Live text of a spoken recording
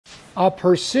A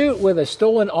pursuit with a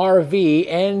stolen RV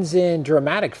ends in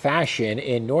dramatic fashion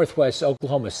in northwest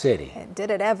Oklahoma City. And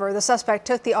did it ever? The suspect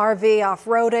took the RV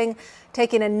off-roading,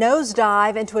 taking a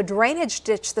nosedive into a drainage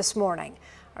ditch this morning.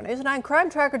 Our News 9 crime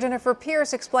tracker Jennifer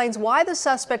Pierce explains why the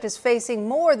suspect is facing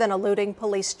more than eluding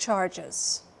police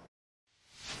charges.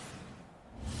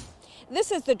 This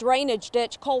is the drainage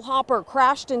ditch Cole Hopper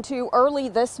crashed into early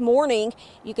this morning.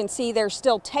 You can see there's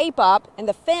still tape up and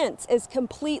the fence is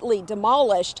completely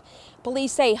demolished.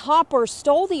 Police say Hopper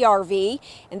stole the RV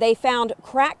and they found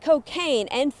crack cocaine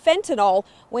and fentanyl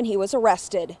when he was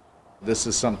arrested. This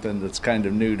is something that's kind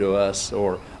of new to us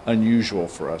or unusual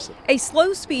for us. A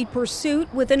slow-speed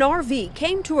pursuit with an RV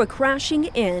came to a crashing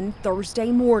end Thursday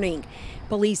morning.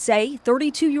 Police say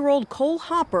 32-year-old Cole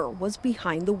Hopper was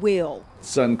behind the wheel.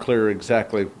 It's unclear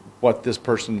exactly what this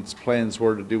person's plans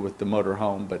were to do with the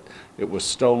motorhome, but it was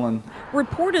stolen.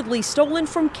 Reportedly stolen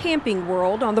from Camping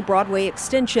World on the Broadway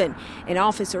Extension. An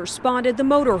officer spotted the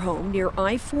motorhome near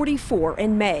I-44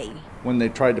 in May. When they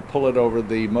tried to pull it over,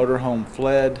 the motorhome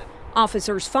fled.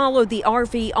 Officers followed the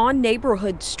RV on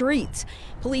neighborhood streets.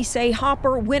 Police say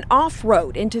Hopper went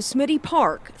off-road into Smitty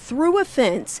Park, through a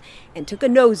fence, and took a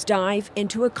nosedive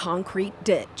into a concrete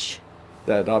ditch.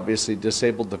 That obviously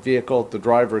disabled the vehicle. The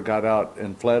driver got out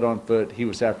and fled on foot. He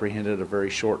was apprehended a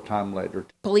very short time later.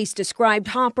 Police described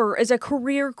Hopper as a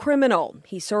career criminal.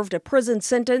 He served a prison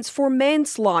sentence for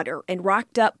manslaughter and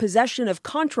racked up possession of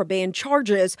contraband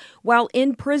charges while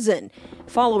in prison.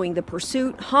 Following the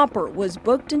pursuit, Hopper was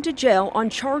booked into jail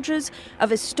on charges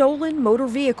of a stolen motor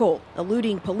vehicle,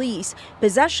 eluding police,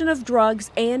 possession of drugs,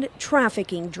 and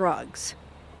trafficking drugs.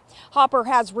 Hopper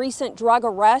has recent drug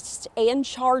arrests and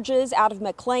charges out of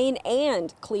McLean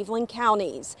and Cleveland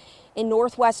counties. In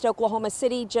northwest Oklahoma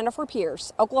City, Jennifer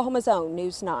Pierce, Oklahoma's own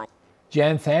News 9.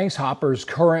 Jen, thanks. Hopper's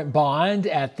current bond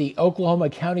at the Oklahoma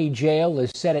County Jail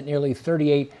is set at nearly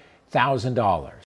 $38,000.